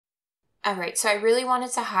All right, so I really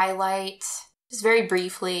wanted to highlight, just very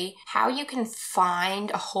briefly, how you can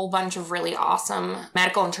find a whole bunch of really awesome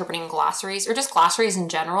medical interpreting glossaries, or just glossaries in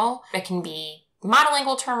general. It can be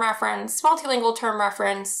monolingual term reference, multilingual term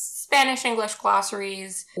reference, Spanish, English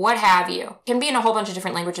glossaries, what have you. It can be in a whole bunch of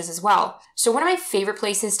different languages as well. So one of my favorite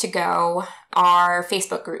places to go are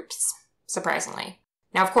Facebook groups, surprisingly.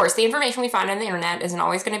 Now, of course, the information we find on the internet isn't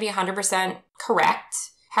always going to be 100% correct.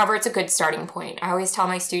 However, it's a good starting point. I always tell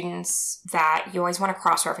my students that you always want to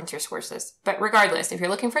cross-reference your sources. But regardless, if you're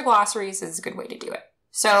looking for glossaries, it's a good way to do it.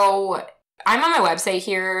 So I'm on my website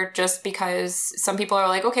here just because some people are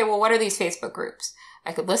like, okay, well, what are these Facebook groups?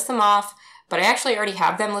 I could list them off, but I actually already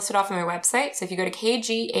have them listed off on my website. So if you go to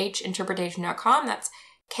kghinterpretation.com, that's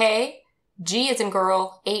K, G as in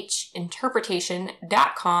girl, H,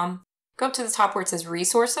 interpretation.com. Go up to the top where it says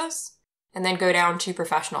resources, and then go down to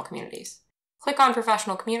professional communities. Click on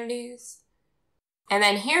professional communities. And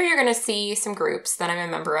then here you're going to see some groups that I'm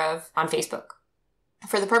a member of on Facebook.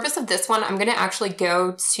 For the purpose of this one, I'm going to actually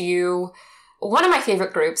go to one of my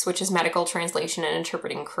favorite groups, which is Medical Translation and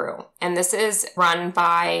Interpreting Crew. And this is run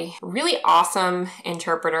by a really awesome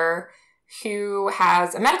interpreter who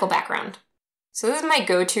has a medical background. So this is my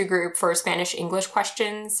go-to group for Spanish-English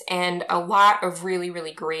questions and a lot of really,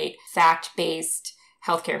 really great fact-based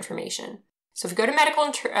healthcare information. So if you go to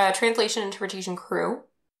Medical Translation Interpretation Crew,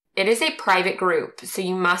 it is a private group, so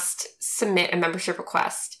you must submit a membership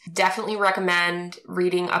request. Definitely recommend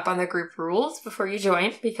reading up on the group rules before you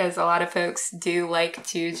join, because a lot of folks do like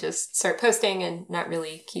to just start posting and not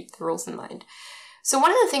really keep the rules in mind. So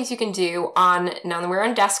one of the things you can do now we're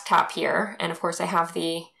on desktop here, and of course I have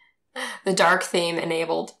the dark theme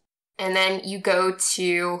enabled. And then you go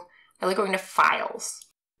to, I like going to Files.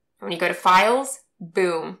 And when you go to Files,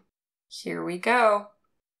 boom. Here we go.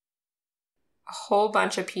 A whole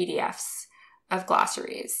bunch of PDFs of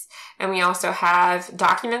glossaries. And we also have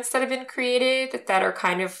documents that have been created that are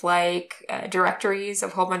kind of like directories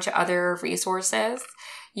of a whole bunch of other resources.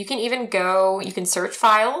 You can even you can search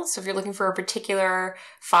files. So if you're looking for a particular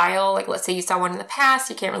file, like let's say you saw one in the past,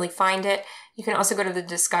 you can't really find it. You can also go to the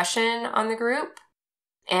discussion on the group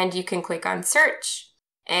and you can click on search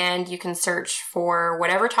and you can search for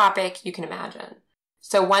whatever topic you can imagine.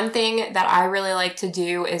 So one thing that I really like to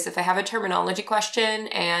do is if I have a terminology question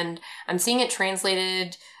and I'm seeing it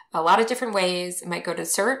translated a lot of different ways, I might go to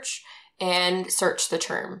search and search the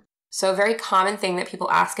term. So a very common thing that people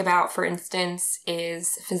ask about, for instance,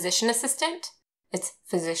 is physician assistant. It's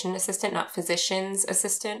physician assistant, not physician's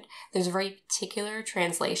assistant. There's a very particular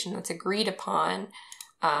translation that's agreed upon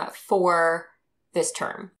for this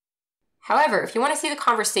term. However, if you want to see the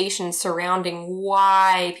conversation surrounding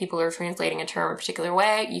why people are translating a term a particular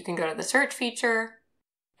way, you can go to the search feature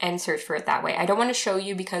and search for it that way. I don't want to show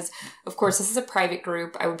you because, of course, this is a private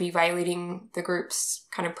group. I would be violating the group's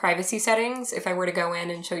kind of privacy settings if I were to go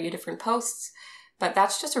in and show you different posts. But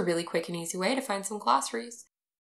that's just a really quick and easy way to find some glossaries.